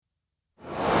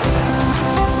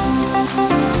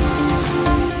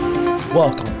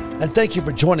Welcome, and thank you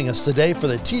for joining us today for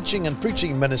the teaching and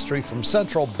preaching ministry from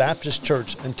Central Baptist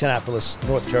Church in Kannapolis,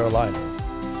 North Carolina.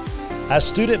 As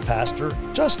student pastor,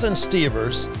 Justin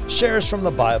Stevers shares from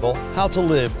the Bible how to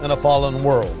live in a fallen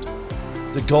world.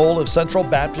 The goal of Central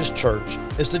Baptist Church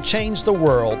is to change the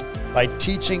world by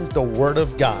teaching the Word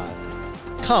of God.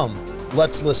 Come,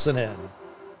 let's listen in.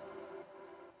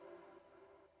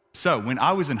 So when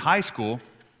I was in high school,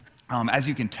 as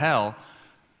you can tell,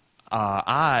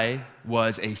 I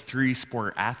was a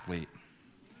three-sport athlete.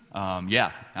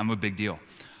 Yeah, I'm a big deal.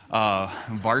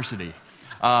 Varsity.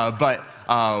 But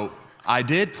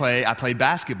I played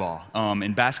basketball.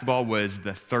 And basketball was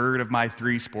the third of my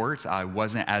three sports. I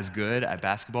wasn't as good at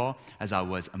basketball as I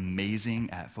was amazing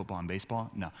at football and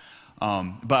baseball. No.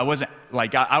 But I wasn't,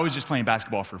 I was just playing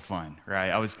basketball for fun, right?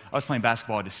 I was playing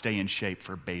basketball to stay in shape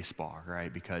for baseball,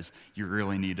 right? Because you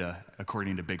really need to,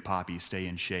 according to Big Papi, stay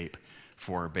in shape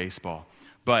for baseball.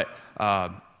 But I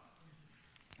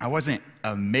wasn't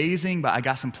amazing, but I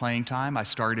got some playing time. I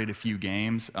started a few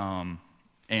games,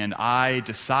 and I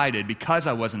decided, because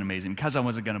I wasn't amazing, because I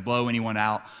wasn't going to blow anyone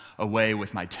away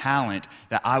with my talent,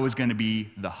 that I was going to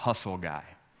be the hustle guy.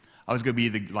 I was going to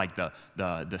be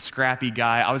the scrappy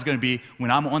guy. I was going to be, when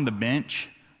I'm on the bench,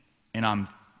 and I'm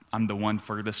the one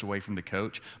furthest away from the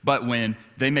coach, but when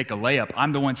they make a layup,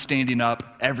 I'm the one standing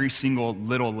up every single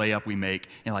little layup we make,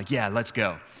 and yeah, let's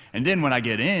go. And then when I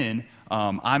get in,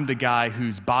 I'm the guy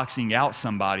who's boxing out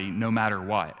somebody no matter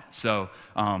what. So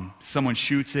someone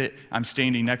shoots it, I'm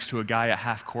standing next to a guy at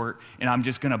half court, and I'm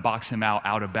just going to box him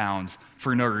out of bounds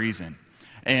for no reason.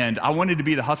 And I wanted to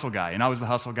be the hustle guy, and I was the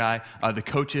hustle guy. The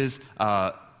coaches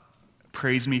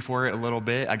praised me for it a little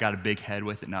bit. I got a big head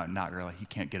with it. No, not really. You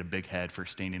can't get a big head for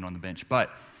standing on the bench. But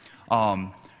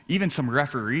even some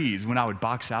referees, when I would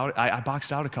box out, I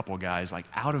boxed out a couple of guys,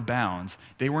 out of bounds.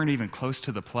 They weren't even close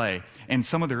to the play. And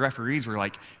some of the referees were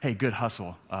like, hey, good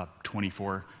hustle,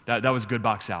 24. That was a good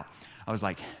box out. I was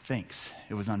like, thanks.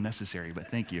 It was unnecessary, but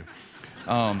thank you.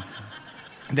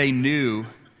 They knew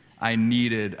I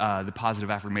needed the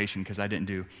positive affirmation because I didn't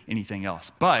do anything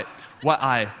else. But what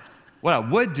I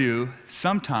would do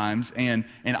sometimes, and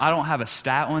I don't have a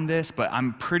stat on this, but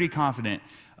I'm pretty confident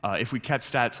if we kept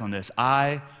stats on this,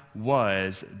 I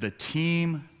was the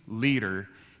team leader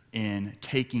in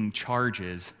taking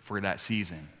charges for that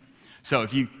season. So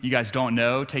if you guys don't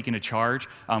know, taking a charge,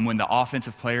 when the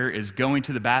offensive player is going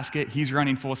to the basket, he's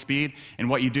running full speed, and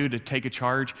what you do to take a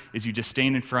charge is you just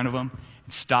stand in front of him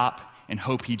and stop and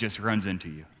hope he just runs into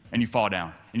you, and you fall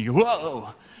down, and you go, whoa!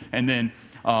 And then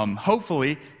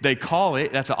hopefully they call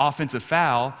it, that's an offensive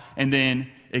foul, and then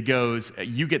it goes,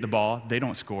 you get the ball, they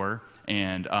don't score,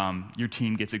 and your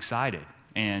team gets excited.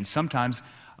 And sometimes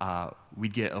we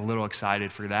get a little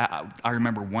excited for that. I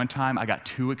remember one time I got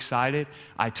too excited.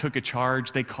 I took a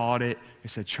charge, they called it, they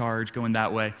said charge, going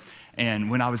that way.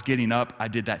 And when I was getting up, I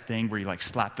did that thing where you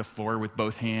slap the floor with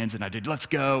both hands, and I did, let's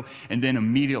go, and then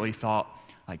immediately thought,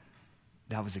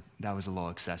 that was a little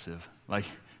excessive.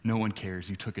 No one cares,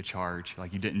 you took a charge,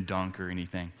 you didn't dunk or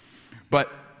anything.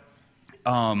 But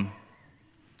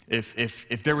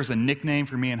if there was a nickname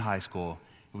for me in high school,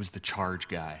 it was the charge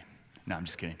guy. No, I'm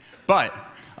just kidding. But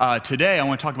today I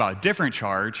want to talk about a different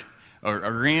charge, or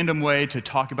a random way to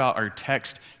talk about our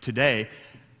text today.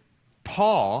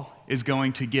 Paul is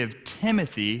going to give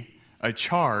Timothy a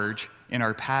charge in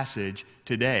our passage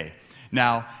today.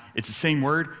 Now, it's the same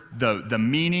word. The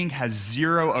meaning has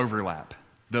zero overlap.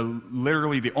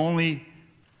 Literally the only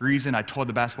reason I told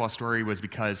the basketball story was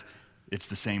because it's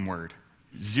the same word.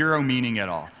 Zero meaning at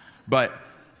all. But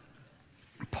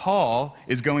Paul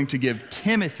is going to give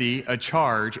Timothy a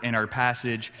charge in our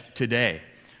passage today.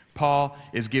 Paul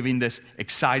is giving this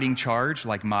exciting charge,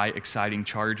 like my exciting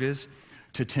charges,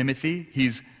 to Timothy.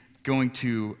 He's going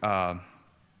to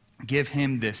give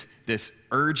him this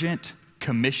urgent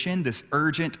commission, this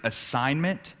urgent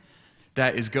assignment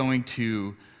that is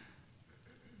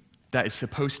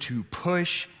supposed to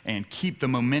push and keep the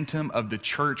momentum of the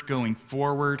church going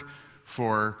forward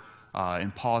for, in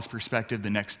Paul's perspective,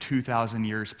 the next 2,000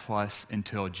 years plus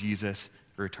until Jesus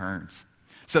returns.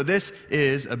 So this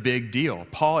is a big deal.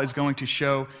 Paul is going to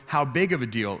show how big of a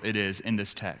deal it is in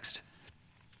this text.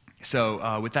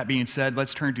 So with that being said,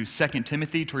 let's turn to 2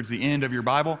 Timothy towards the end of your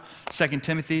Bible. 2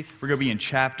 Timothy, we're going to be in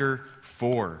chapter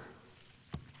 4.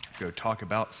 Go talk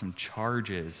about some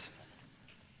charges.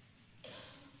 I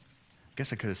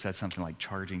guess I could have said something like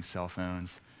charging cell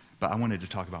phones, but I wanted to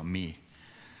talk about me.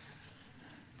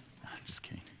 Just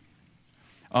kidding.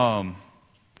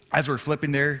 As we're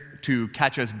flipping there to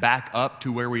catch us back up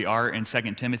to where we are in 2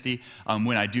 Timothy,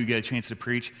 when I do get a chance to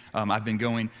preach, I've been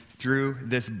going through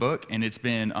this book, and it's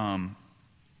been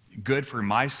good for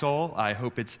my soul. I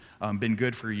hope it's been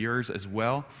good for yours as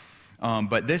well.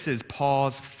 But this is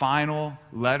Paul's final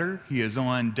letter. He is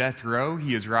on death row.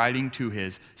 He is writing to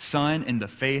his son in the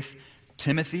faith,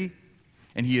 Timothy,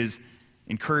 and he is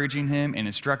encouraging him and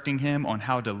instructing him on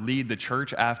how to lead the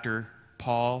church after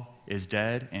Paul is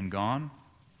dead and gone.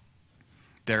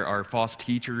 There are false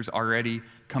teachers already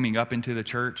coming up into the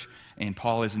church, and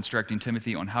Paul is instructing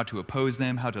Timothy on how to oppose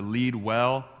them, how to lead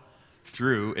well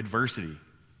through adversity.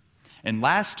 And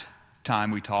last time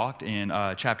we talked in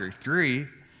chapter 3,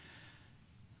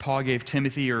 Paul gave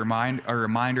Timothy a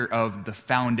reminder of the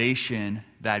foundation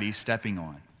that he's stepping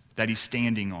on, that he's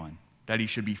standing on, that he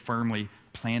should be firmly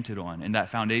planted on. And that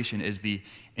foundation is the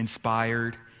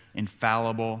inspired,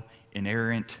 infallible,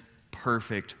 inerrant,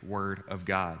 perfect Word of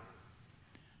God.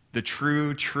 The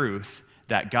true truth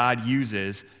that God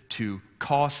uses to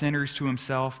call sinners to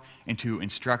himself and to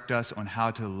instruct us on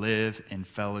how to live in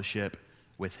fellowship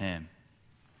with him.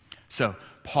 So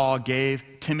Paul gave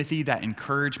Timothy that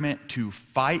encouragement to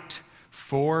fight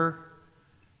for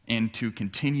and to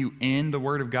continue in the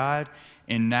Word of God.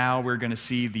 And now we're going to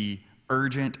see the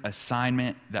urgent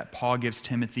assignment that Paul gives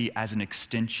Timothy as an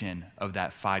extension of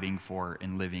that fighting for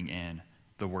and living in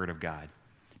the Word of God.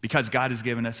 Because God has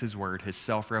given us his Word, his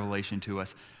self-revelation to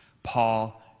us,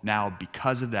 Paul now,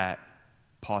 because of that,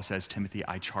 Paul says, Timothy,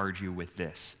 I charge you with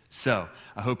this. So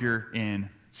I hope you're in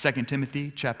 2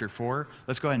 Timothy chapter 4.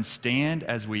 Let's go ahead and stand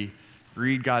as we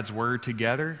read God's Word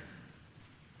together.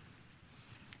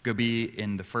 Go be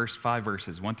in the first 5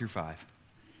 verses, 1 through 5.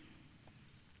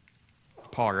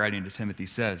 Paul, writing to Timothy,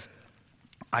 says,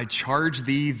 I charge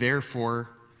thee, therefore,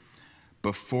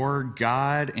 before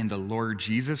God and the Lord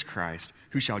Jesus Christ,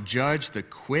 who shall judge the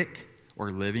quick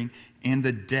or living and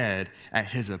the dead at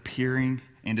his appearing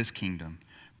and his kingdom.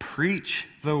 Preach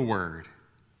the word.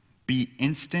 Be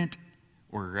instant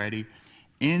or ready,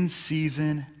 in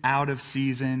season, out of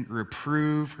season,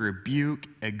 reprove, rebuke,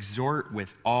 exhort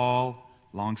with all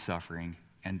longsuffering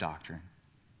and doctrine.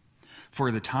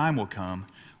 For the time will come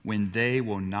when they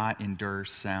will not endure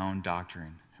sound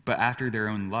doctrine, but after their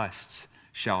own lusts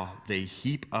shall they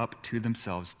heap up to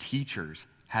themselves teachers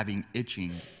having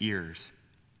itching ears.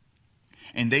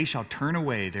 And they shall turn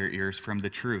away their ears from the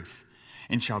truth,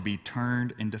 and shall be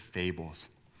turned into fables.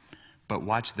 But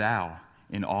watch thou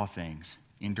in all things,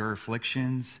 endure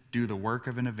afflictions, do the work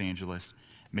of an evangelist,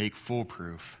 make full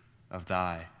proof of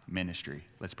thy ministry.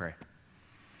 Let's pray.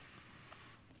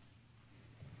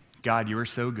 God, you are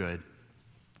so good.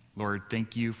 Lord,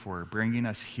 thank you for bringing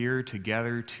us here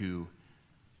together to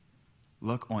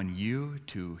look on you,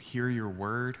 to hear your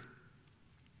word,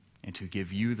 and to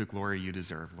give you the glory you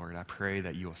deserve. Lord, I pray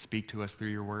that you will speak to us through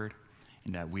your word,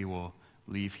 and that we will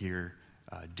leave here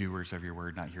doers of your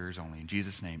word, not hearers only. In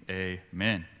Jesus' name,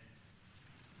 amen.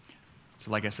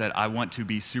 So like I said, I want to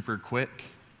be super quick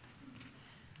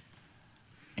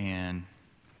and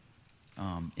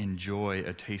enjoy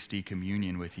a tasty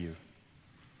communion with you.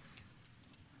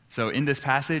 So in this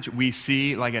passage, we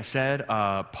see, like I said,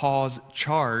 Paul's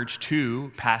charge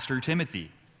to Pastor Timothy.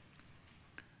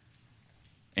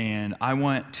 And I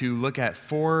want to look at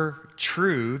 4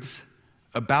 truths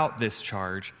about this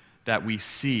charge that we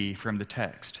see from the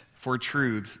text. 4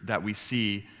 truths that we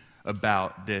see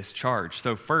about this charge.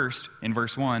 So first, in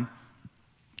verse 1,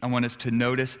 I want us to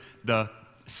notice the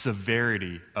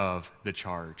severity of the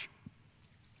charge,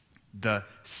 the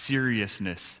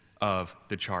seriousness of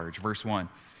the charge. Verse 1,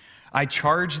 I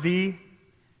charge thee,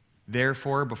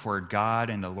 therefore, before God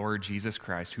and the Lord Jesus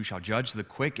Christ, who shall judge the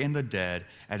quick and the dead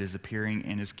at his appearing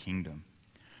in his kingdom.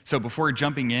 So before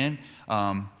jumping in,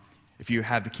 if you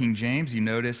have the King James, you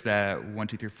notice that 1,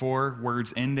 2, 3, 4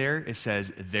 words in there, it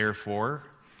says, therefore.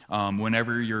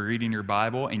 Whenever you're reading your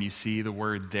Bible and you see the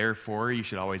word therefore, you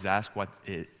should always ask what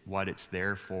it's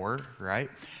there for, right?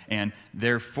 And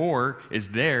therefore is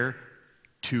there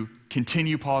to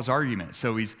continue Paul's argument.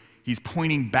 So he's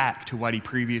pointing back to what he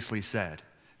previously said.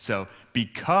 So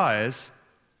because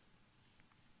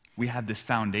we have this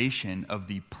foundation of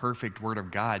the perfect Word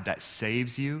of God that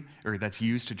saves you, or that's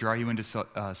used to draw you into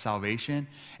salvation,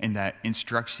 and that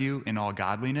instructs you in all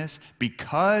godliness,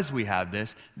 because we have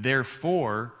this,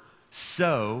 therefore,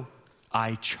 so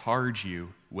I charge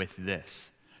you with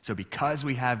this. So because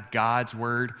we have God's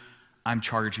Word, I'm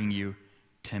charging you,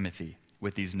 Timothy,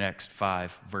 with these next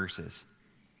 5 verses.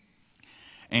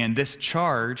 And this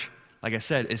charge, like I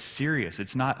said, is serious.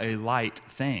 It's not a light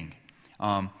thing.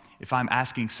 If I'm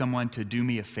asking someone to do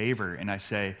me a favor and I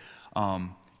say,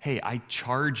 hey, I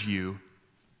charge you,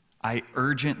 I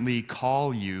urgently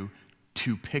call you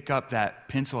to pick up that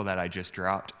pencil that I just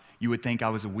dropped, you would think I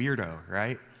was a weirdo,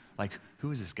 right? like, who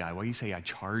is this guy? Why do you say I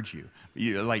charge you?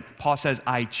 Like, Paul says,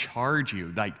 I charge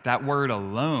you. Like, that word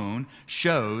alone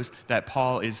shows that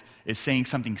Paul is saying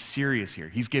something serious here.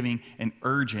 He's giving an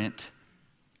urgent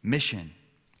mission,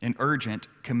 an urgent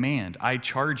command. I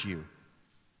charge you.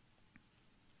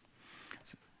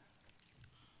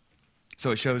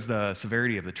 So it shows the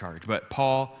severity of the charge. But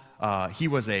Paul, he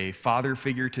was a father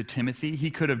figure to Timothy. He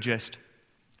could have just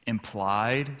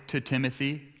implied to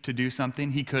Timothy to do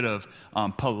something. He could have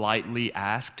politely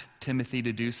asked Timothy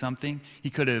to do something.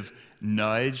 He could have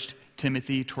nudged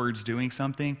Timothy towards doing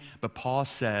something. But Paul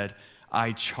said,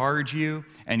 I charge you,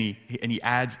 and he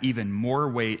adds even more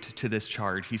weight to this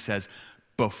charge. He says,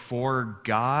 before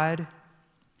God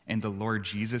and the Lord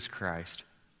Jesus Christ,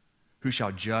 who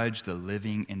shall judge the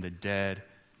living and the dead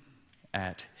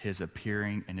at his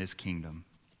appearing in his kingdom.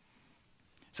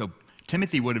 So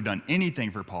Timothy would have done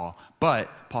anything for Paul,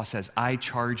 but Paul says, I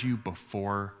charge you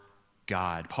before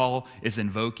God. Paul is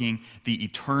invoking the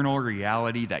eternal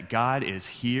reality that God is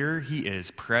here, he is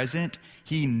present,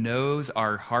 he knows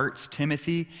our hearts,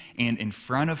 Timothy, and in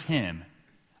front of him,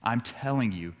 I'm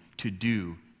telling you to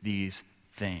do these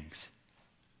things.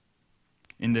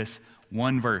 In this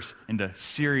one verse, in the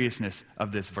seriousness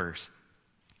of this verse,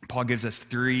 Paul gives us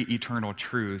 3 eternal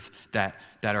truths that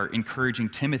are encouraging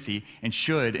Timothy and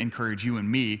should encourage you and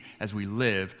me as we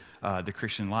live the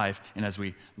Christian life and as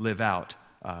we live out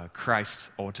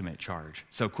Christ's ultimate charge.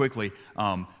 So quickly,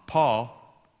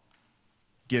 Paul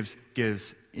gives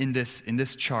in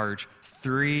this charge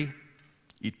 3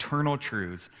 eternal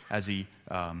truths as he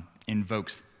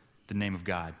invokes the name of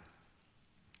God.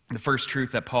 The first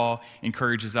truth that Paul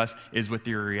encourages us is with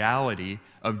the reality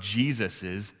of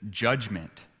Jesus'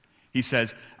 judgment. He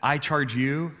says, I charge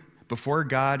you before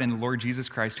God and the Lord Jesus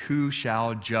Christ, who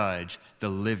shall judge the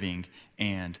living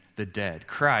and the dead.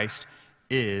 Christ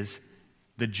is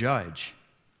the judge.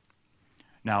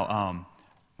 Now,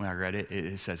 when I read it,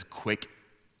 it says quick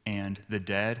and the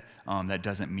dead. That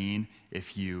doesn't mean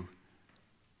if you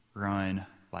run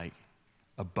like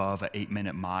above an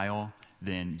 8-minute mile,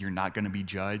 then you're not going to be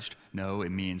judged. No, it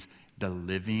means the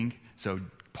living. So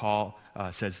Paul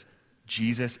says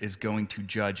Jesus is going to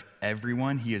judge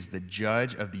everyone. He is the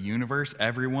judge of the universe.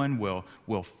 Everyone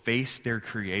will face their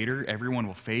creator. Everyone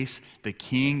will face the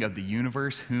king of the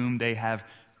universe whom they have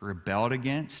rebelled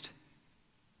against,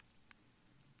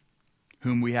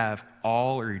 whom we have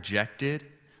all rejected.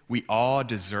 We all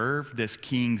deserve this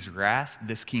king's wrath,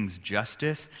 this king's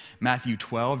justice. Matthew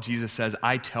 12, Jesus says,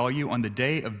 I tell you, on the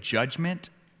day of judgment,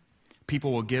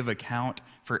 people will give account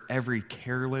for every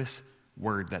careless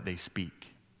word that they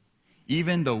speak.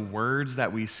 Even the words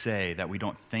that we say that we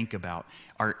don't think about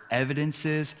are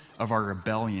evidences of our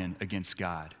rebellion against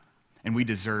God. And we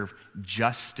deserve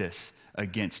justice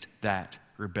against that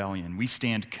rebellion. We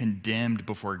stand condemned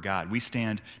before God. We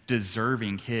stand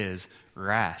deserving his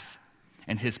wrath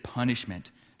and his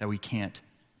punishment that we can't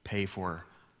pay for.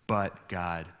 But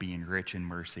God, being rich in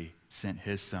mercy, sent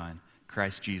his son,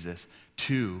 Christ Jesus,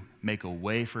 to make a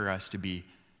way for us to be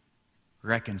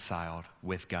reconciled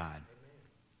with God.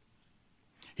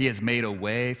 He has made a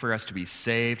way for us to be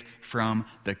saved from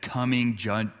the coming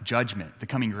judgment, the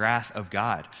coming wrath of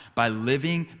God. By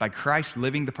Christ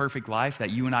living the perfect life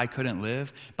that you and I couldn't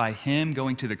live, by him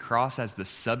going to the cross as the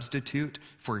substitute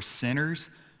for sinners,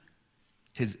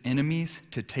 his enemies,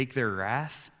 to take their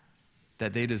wrath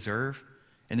that they deserve,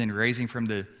 and then raising from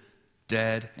the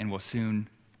dead and will soon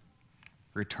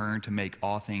return to make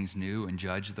all things new and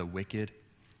judge the wicked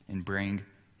and bring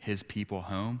his people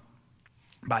home.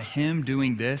 By him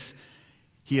doing this,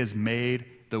 he has made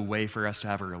the way for us to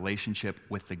have a relationship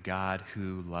with the God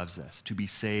who loves us, to be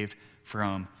saved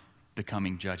from the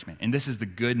coming judgment. And this is the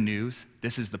good news.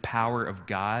 This is the power of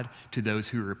God to those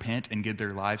who repent and give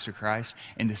their lives to Christ.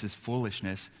 And this is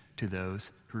foolishness to those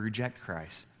who reject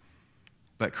Christ.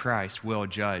 But Christ will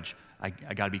judge. I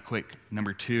got to be quick.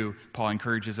 Number 2, Paul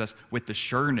encourages us with the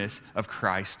sureness of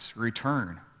Christ's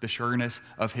return, the sureness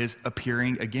of his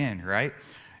appearing again, right?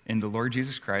 In the Lord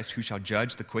Jesus Christ, who shall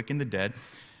judge the quick and the dead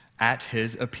at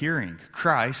his appearing.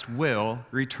 Christ will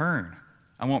return.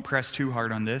 I won't press too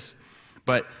hard on this,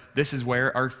 but this is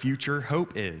where our future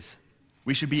hope is.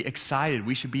 We should be excited.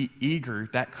 We should be eager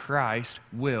that Christ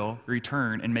will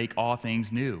return and make all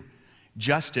things new.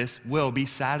 Justice will be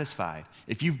satisfied.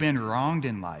 If you've been wronged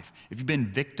in life, if you've been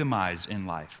victimized in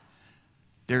life,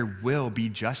 there will be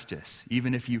justice.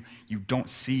 Even if you don't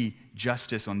see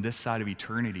justice on this side of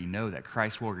eternity, know that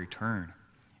Christ will return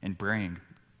and bring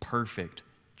perfect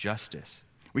justice.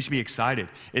 We should be excited.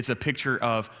 It's a picture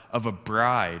of a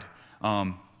bride.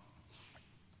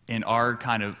 In our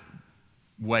kind of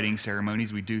wedding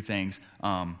ceremonies, we do things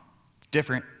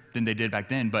different than they did back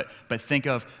then, but think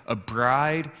of a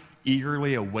bride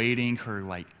eagerly awaiting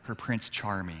her Prince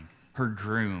Charming, her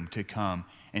groom to come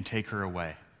and take her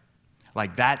away.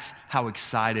 Like, that's how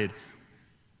excited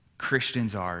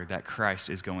Christians are that Christ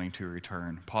is going to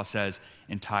return. Paul says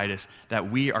in Titus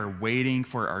that we are waiting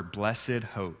for our blessed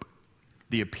hope,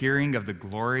 the appearing of the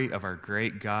glory of our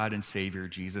great God and Savior,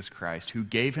 Jesus Christ, who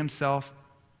gave himself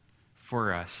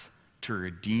for us to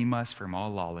redeem us from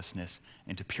all lawlessness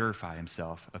and to purify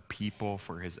himself a people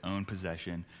for his own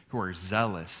possession who are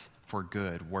zealous for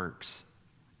good works.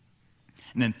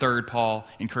 And then third, Paul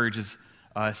encourages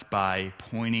us by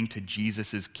pointing to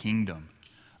Jesus' kingdom.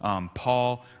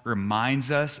 Paul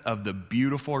reminds us of the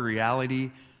beautiful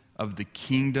reality of the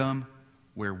kingdom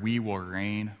where we will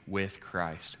reign with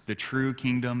Christ, the true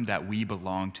kingdom that we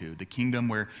belong to, the kingdom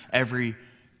where every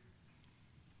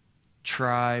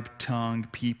tribe, tongue,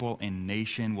 people, and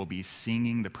nation will be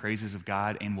singing the praises of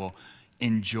God and will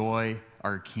enjoy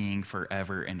our King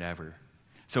forever and ever.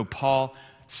 So Paul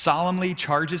solemnly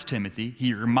charges Timothy.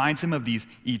 He reminds him of these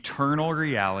eternal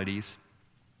realities,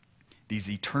 these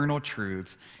eternal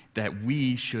truths that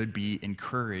we should be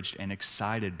encouraged and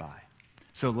excited by.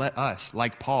 So let us,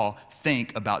 like Paul,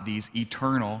 think about these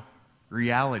eternal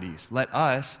realities. Let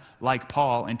us, like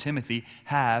Paul and Timothy,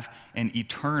 have an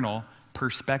eternal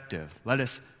perspective. Let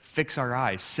us fix our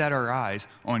eyes, set our eyes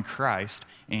on Christ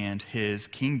and his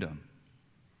kingdom.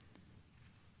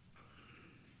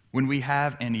 When we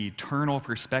have an eternal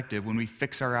perspective, when we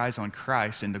fix our eyes on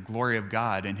Christ and the glory of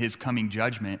God and his coming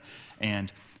judgment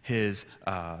and his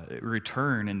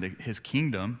return and his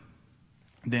kingdom,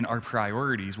 then our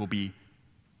priorities will be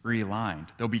realigned.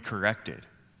 They'll be corrected.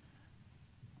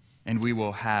 And we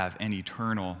will have an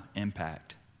eternal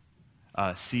impact.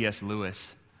 C.S.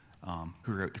 Lewis,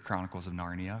 who wrote the Chronicles of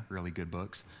Narnia, really good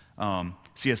books.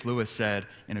 C.S. Lewis said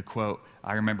in a quote,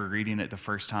 I remember reading it the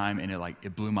first time and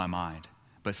it blew my mind.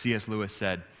 But C.S. Lewis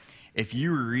said, if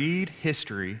you read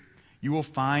history, you will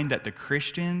find that the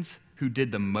Christians who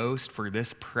did the most for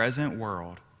this present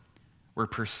world were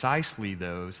precisely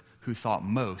those who thought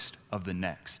most of the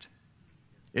next.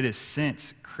 It is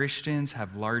since Christians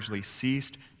have largely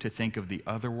ceased to think of the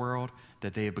other world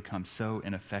that they have become so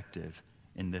ineffective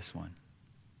in this one.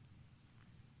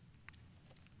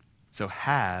 So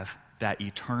have that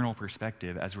eternal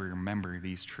perspective as we remember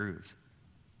these truths.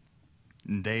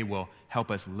 And they will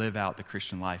help us live out the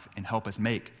Christian life and help us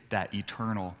make that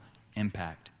eternal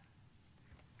impact.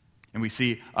 And we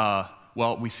see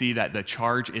that the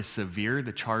charge is severe,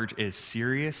 the charge is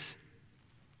serious,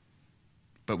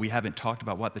 but we haven't talked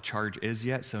about what the charge is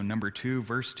yet. So number 2,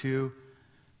 verse 2,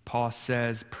 Paul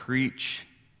says, preach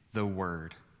the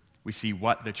word. We see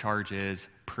what the charge is,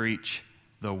 preach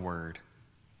the word.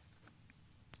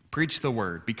 Preach the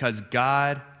word, because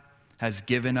God has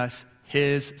given us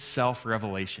his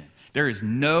self-revelation. There is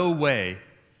no way,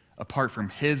 apart from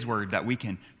his word, that we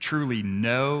can truly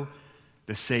know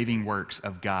the saving works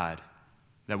of God,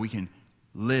 that we can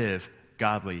live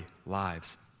godly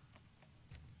lives.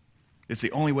 It's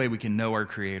the only way we can know our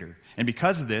Creator. And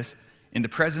because of this, in the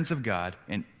presence of God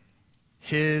and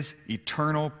his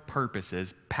eternal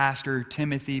purposes, Pastor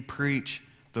Timothy, preach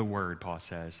the word, Paul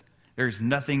says. There's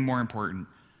nothing more important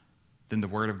than the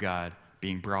word of God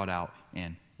being brought out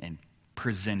and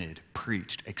presented,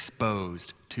 preached,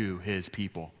 exposed to his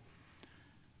people,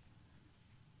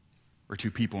 or to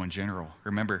people in general.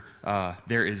 Remember,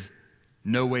 there is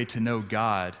no way to know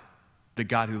God, the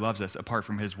God who loves us, apart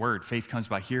from his word. Faith comes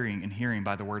by hearing, and hearing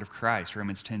by the word of Christ,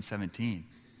 Romans 10:17.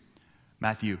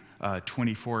 Matthew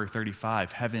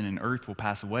 24:35, heaven and earth will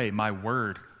pass away. My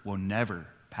word will never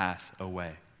pass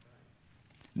away.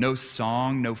 No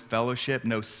song, no fellowship,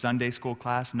 no Sunday school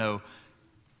class, no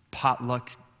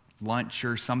potluck lunch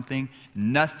or something.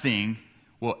 Nothing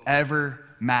will ever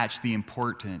match the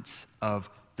importance of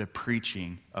the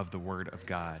preaching of the word of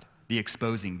God, the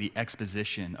exposing, the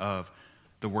exposition of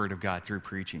the word of God through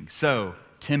preaching. So,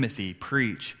 Timothy,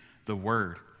 preach the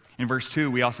word. In verse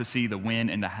 2, we also see the when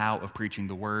and the how of preaching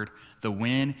the word. The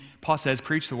when, Paul says,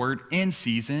 preach the word in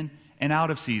season and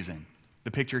out of season.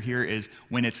 The picture here is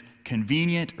when it's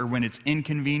convenient or when it's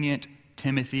inconvenient,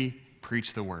 Timothy,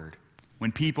 preach the word.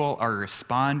 When people are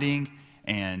responding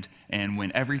and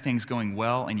when everything's going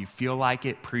well and you feel like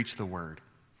it, preach the word.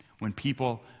 When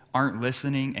people aren't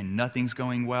listening and nothing's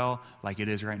going well, like it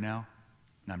is right now,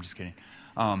 no, I'm just kidding.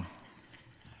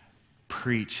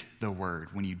 Preach the word.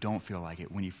 When you don't feel like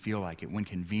it, when you feel like it, when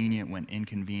convenient, when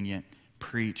inconvenient,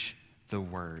 preach the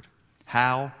word.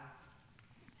 How?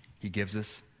 He gives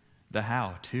us the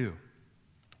how too.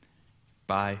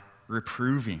 By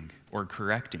reproving or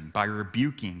correcting, by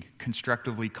rebuking,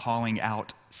 constructively calling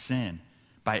out sin,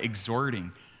 by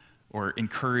exhorting or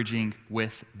encouraging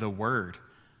with the word,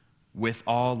 with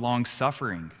all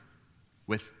long-suffering,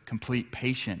 with complete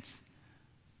patience,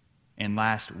 and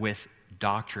last, with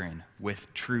doctrine,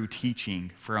 with true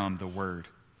teaching from the word.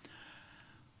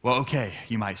 Well, okay,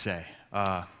 you might say.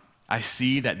 I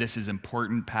see that this is an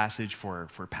important passage for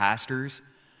pastors.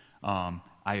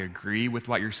 I agree with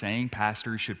what you're saying.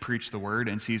 Pastors should preach the word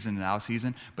in season and out of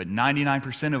season, but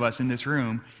 99% of us in this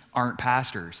room aren't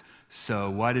pastors. So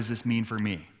what does this mean for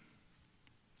me?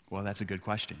 Well, that's a good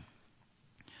question.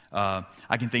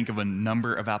 I can think of a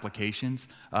number of applications,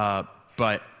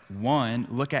 but one,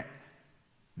 look at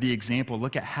the example.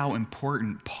 Look at how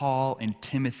important Paul and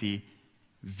Timothy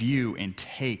view and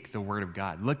take the word of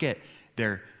God. Look at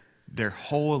their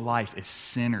whole life is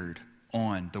centered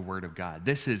on the word of God.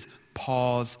 This is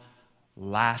Paul's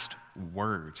last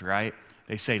words, right?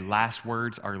 They say last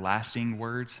words are lasting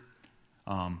words.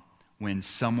 When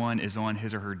someone is on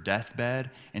his or her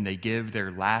deathbed and they give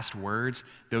their last words,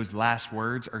 those last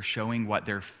words are showing what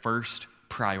their first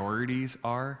priorities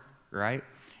are, right?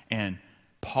 And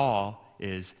Paul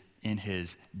is in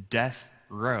his death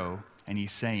row and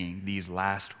he's saying these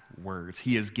last words.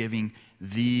 He is giving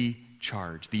the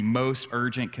charge, the most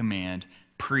urgent command: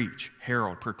 preach,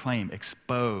 herald, proclaim,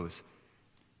 expose,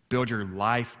 build your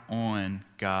life on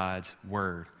God's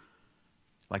word.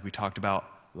 Like we talked about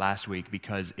last week,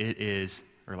 because it is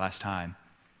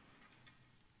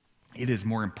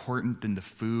more important than the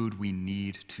food we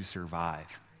need to survive.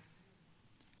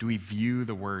 Do we view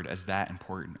the word as that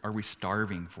important? Are we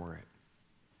starving for it?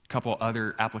 A couple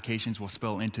other applications will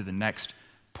spill into the next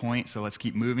point, so let's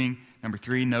keep moving. Number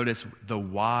 3, notice the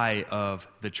why of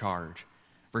the charge.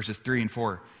 Verses 3 and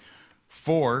 4.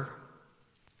 For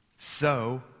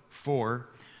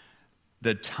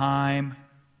the time,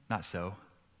 not so,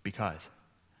 because.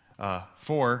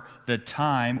 For the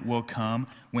time will come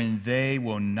when they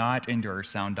will not endure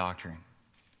sound doctrine,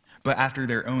 but after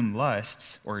their own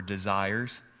lusts or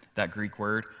desires. That Greek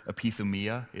word,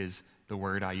 epithumia, is the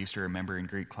word I used to remember in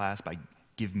Greek class by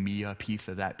give me a piece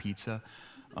of that pizza.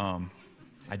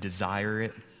 I desire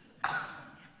it.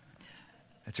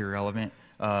 That's irrelevant.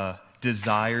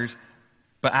 Desires.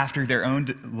 But after their own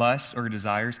lusts or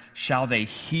desires, shall they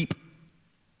heap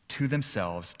to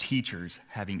themselves teachers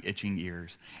having itching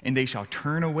ears, and they shall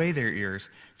turn away their ears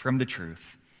from the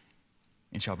truth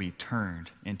and shall be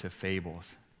turned into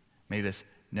fables. May this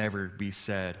never be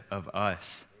said of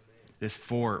us. This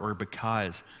for or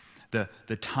because.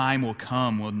 The time will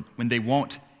come when they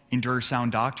won't endure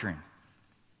sound doctrine.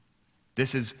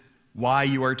 This is why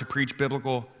you are to preach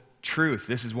biblical truth.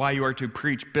 This is why you are to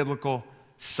preach biblical,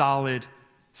 solid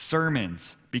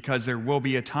sermons, because there will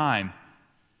be a time.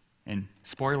 And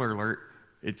spoiler alert,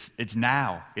 it's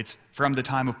now. It's from the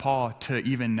time of Paul to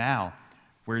even now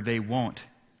where they won't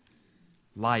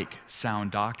like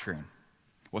sound doctrine.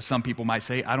 Well, some people might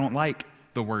say, I don't like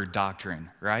the word doctrine,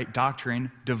 right?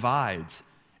 Doctrine divides.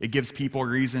 It gives people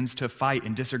reasons to fight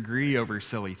and disagree over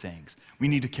silly things. We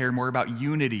need to care more about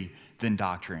unity than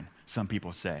doctrine, some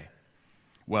people say.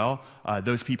 Well,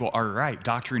 those people are right.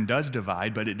 Doctrine does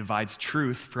divide, but it divides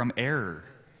truth from error.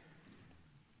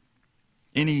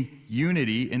 Any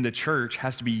unity in the church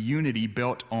has to be unity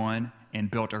built on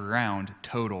and built around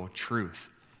total truth,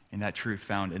 and that truth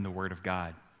found in the Word of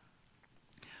God.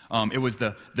 It was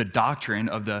the doctrine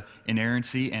of the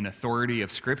inerrancy and authority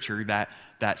of Scripture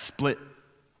that split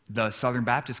the Southern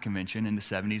Baptist Convention in the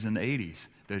 70s and the 80s.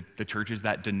 The churches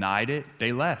that denied it,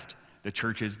 they left. The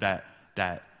churches that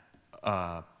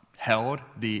held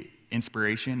the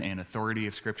inspiration and authority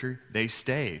of Scripture, they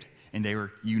stayed, and they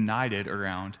were united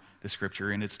around the Scripture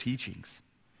and its teachings.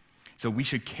 So we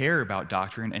should care about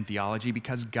doctrine and theology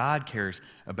because God cares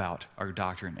about our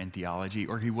doctrine and theology,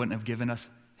 or He wouldn't have given us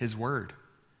His Word.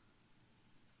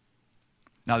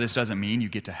 Now, this doesn't mean you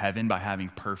get to heaven by having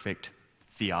perfect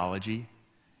theology.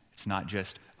 It's not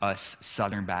just us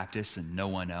Southern Baptists and no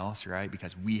one else, right?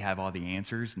 Because we have all the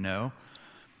answers. No.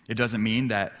 It doesn't mean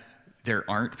that there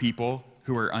aren't people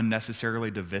who are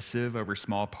unnecessarily divisive over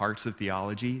small parts of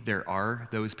theology. There are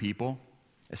those people,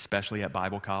 especially at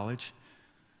Bible college.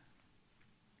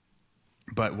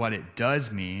 But what it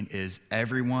does mean is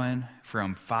everyone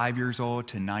from 5 years old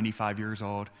to 95 years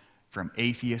old, from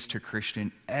atheist to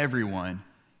Christian, everyone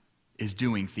is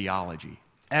doing theology.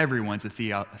 Everyone's a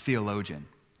theologian.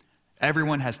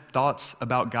 Everyone has thoughts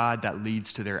about God that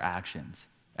leads to their actions.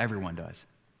 Everyone does.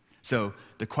 So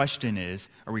the question is,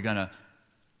 are we going to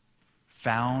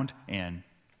found and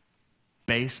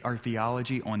base our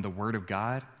theology on the Word of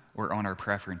God or on our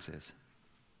preferences?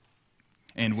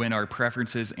 And when our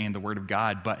preferences and the Word of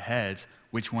God butt heads,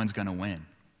 which one's going to win?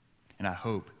 And I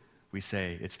hope we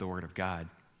say it's the Word of God.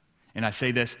 And I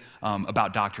say this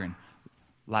about doctrine,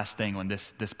 last thing on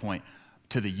this point,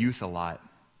 to the youth a lot.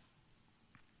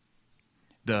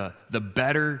 The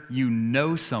better you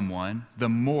know someone, the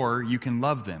more you can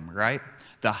love them, right?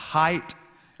 The height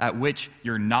at which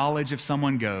your knowledge of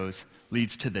someone goes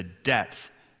leads to the depth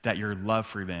that your love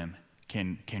for them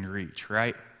can reach,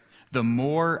 right? The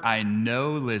more I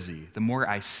know Lizzie, the more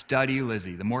I study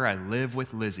Lizzie, the more I live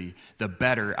with Lizzie, the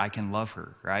better I can love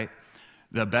her, right?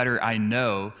 The better I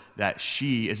know that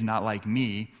she is not like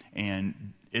me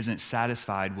and isn't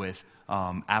satisfied with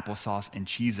applesauce and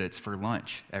Cheez-Its for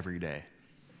lunch every day.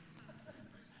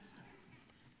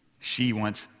 She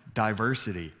wants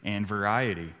diversity and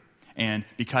variety. And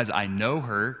because I know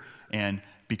her and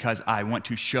because I want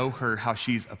to show her how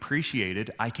she's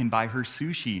appreciated, I can buy her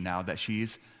sushi now that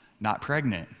she's not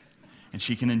pregnant, and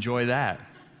she can enjoy that.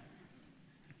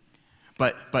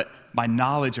 But my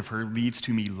knowledge of her leads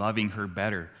to me loving her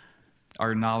better.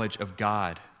 Our knowledge of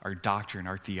God, our doctrine,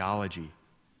 our theology,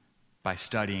 by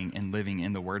studying and living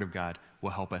in the Word of God, will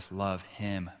help us love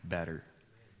Him better.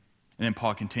 And then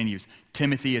Paul continues,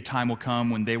 Timothy, a time will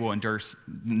come when they will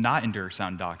not endure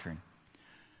sound doctrine.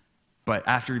 But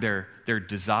after their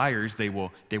desires, they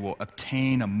will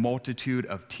obtain a multitude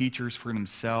of teachers for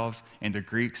themselves, and the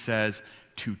Greek says,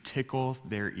 to tickle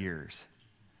their ears.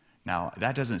 Now,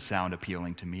 that doesn't sound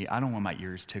appealing to me. I don't want my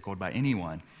ears tickled by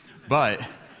anyone. But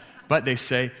they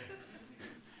say,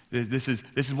 this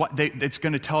is what it's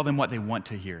going to tell them what they want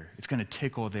to hear. It's going to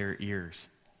tickle their ears.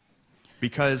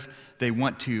 Because they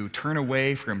want to turn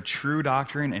away from true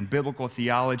doctrine and biblical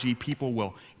theology, people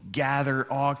will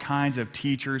gather all kinds of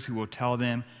teachers who will tell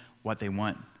them what they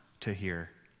want to hear.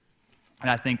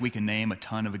 And I think we can name a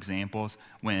ton of examples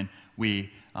when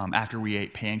we, after we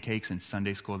ate pancakes in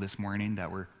Sunday school this morning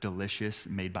that were delicious,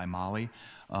 made by Molly.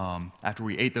 After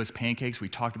we ate those pancakes, we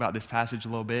talked about this passage a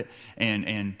little bit,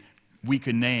 and we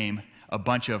could name a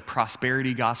bunch of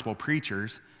prosperity gospel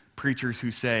preachers who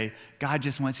say, God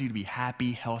just wants you to be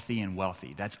happy, healthy, and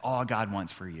wealthy. That's all God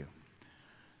wants for you.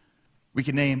 We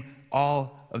can name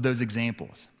all of those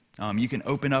examples. You can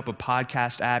open up a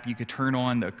podcast app, you could turn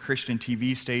on the Christian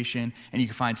TV station, and you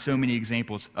can find so many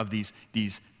examples of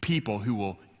these people who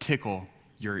will tickle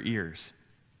your ears.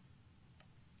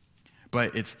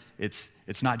 But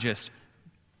it's not just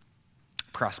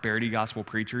prosperity gospel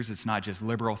preachers. It's not just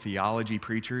liberal theology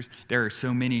preachers. There are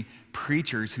so many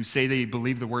preachers who say they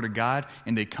believe the Word of God,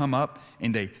 and they come up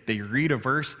and they read a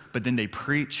verse, but then they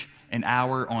preach an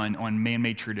hour on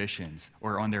man-made traditions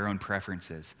or on their own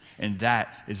preferences. And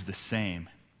that is the same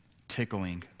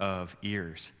tickling of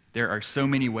ears. There are so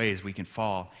many ways we can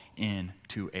fall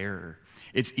into error.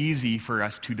 It's easy for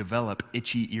us to develop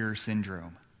itchy ear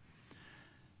syndrome.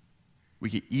 We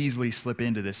could easily slip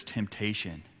into this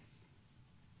temptation.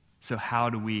 So how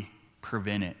do we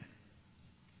prevent it?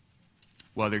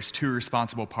 Well, there's two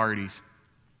responsible parties.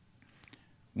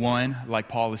 One, like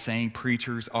Paul is saying,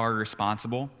 preachers are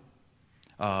responsible.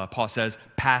 Paul says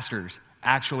pastors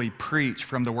actually preach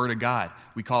from the Word of God.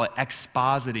 We call it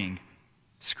expositing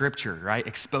Scripture, right?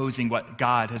 Exposing what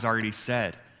God has already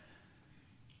said.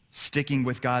 Sticking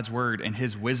with God's Word and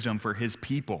His wisdom for His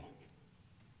people.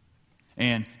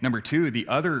 And number two, the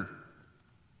other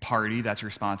party that's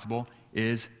responsible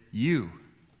is you,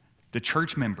 the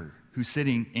church member who's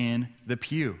sitting in the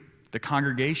pew, the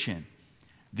congregation.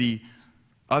 The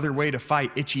other way to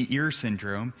fight itchy ear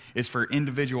syndrome is for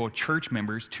individual church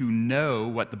members to know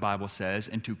what the Bible says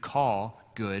and to call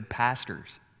good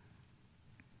pastors.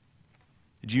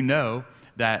 Did you know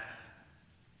that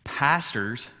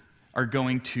pastors are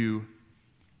going to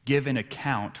give an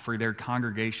account for their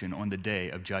congregation on the day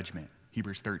of judgment?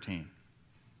 Hebrews 13.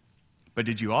 But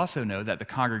did you also know that the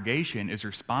congregation is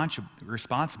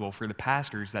responsible for the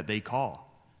pastors that they call?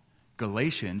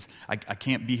 Galatians, I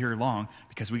can't be here long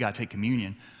because we got to take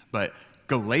communion, but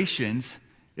Galatians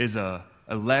is a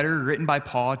letter written by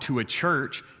Paul to a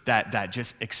church that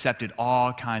just accepted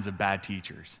all kinds of bad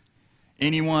teachers.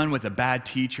 Anyone with a bad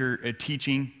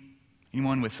teaching,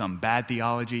 anyone with some bad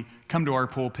theology, come to our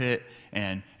pulpit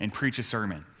and preach a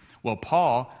sermon. Well,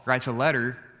 Paul writes a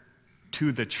letter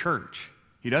to the church.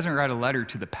 He doesn't write a letter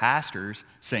to the pastors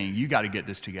saying, you got to get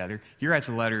this together. He writes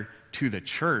a letter to the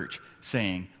church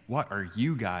saying, what are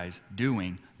you guys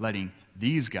doing letting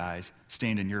these guys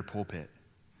stand in your pulpit?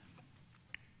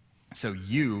 So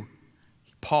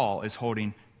Paul is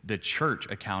holding the church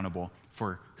accountable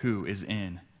for who is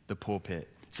in the pulpit.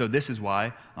 So this is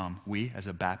why we, as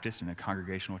a Baptist and a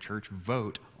congregational church,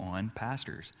 vote on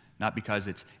pastors. Not because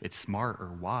it's smart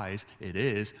or wise, it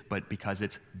is, but because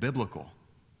it's biblical.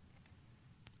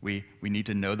 We need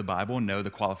to know the Bible, know the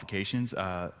qualifications.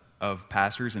 of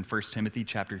pastors in 1 Timothy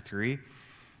chapter 3,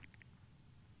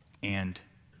 and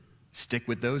stick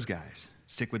with those guys.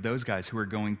 Stick with those guys who are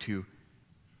going to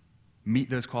meet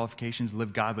those qualifications,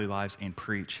 live godly lives, and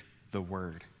preach the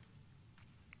word.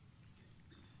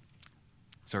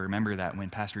 So remember that when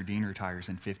Pastor Dean retires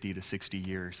in 50 to 60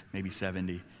 years, maybe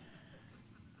 70,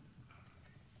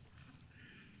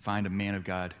 find a man of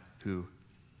God who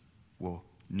will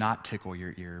not tickle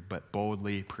your ear, but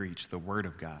boldly preach the word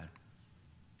of God,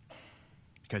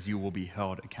 because you will be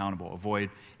held accountable. Avoid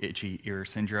itchy ear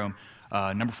syndrome.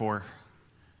 Number 4,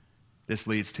 this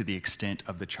leads to the extent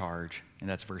of the charge, and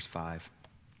that's verse 5.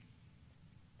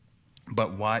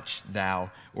 But watch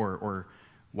thou, or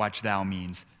watch thou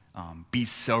means be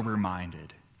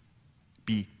sober-minded,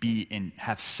 be and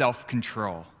have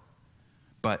self-control.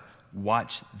 But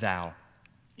watch thou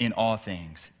in all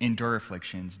things, endure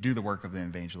afflictions, do the work of an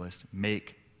evangelist,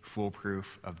 make full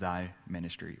proof of thy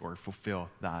ministry, or fulfill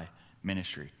thy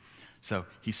ministry. So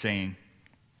he's saying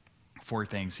 4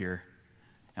 things here.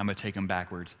 I'm going to take them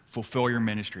backwards. Fulfill your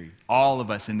ministry. All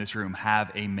of us in this room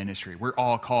have a ministry. We're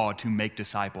all called to make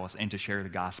disciples and to share the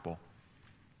gospel.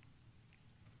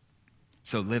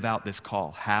 So live out this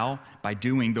call. How? By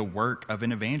doing the work of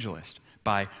an evangelist,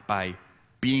 by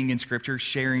being in Scripture,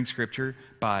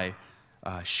 by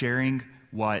sharing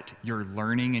what you're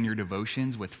learning in your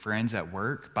devotions with friends at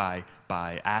work, by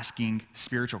asking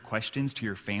spiritual questions to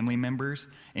your family members,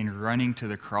 and running to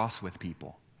the cross with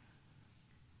people.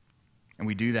 And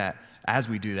we do that, as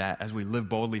we live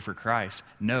boldly for Christ,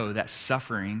 know that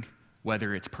suffering,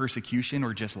 whether it's persecution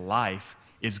or just life,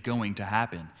 is going to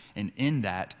happen. And in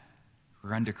that,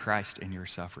 run to Christ in your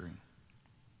suffering.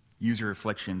 Use your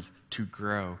afflictions to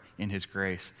grow in his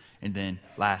grace. And then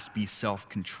last, be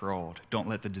self-controlled. Don't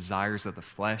let the desires of the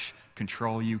flesh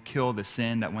control you. Kill the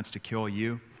sin that wants to kill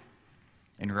you,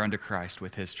 and run to Christ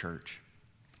with his church.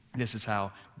 This is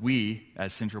how we,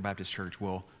 as Central Baptist Church,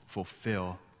 will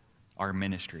fulfill our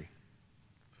ministry.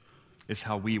 This is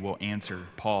how we will answer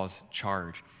Paul's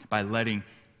charge, by letting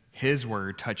his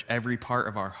word touch every part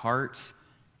of our hearts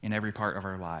and every part of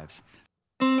our lives.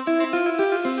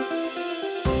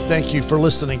 Thank you for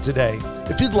listening today.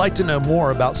 If you'd like to know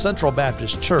more about Central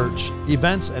Baptist Church,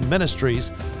 events, and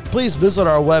ministries, please visit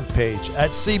our webpage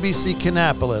at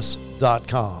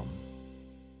cbckannapolis.com.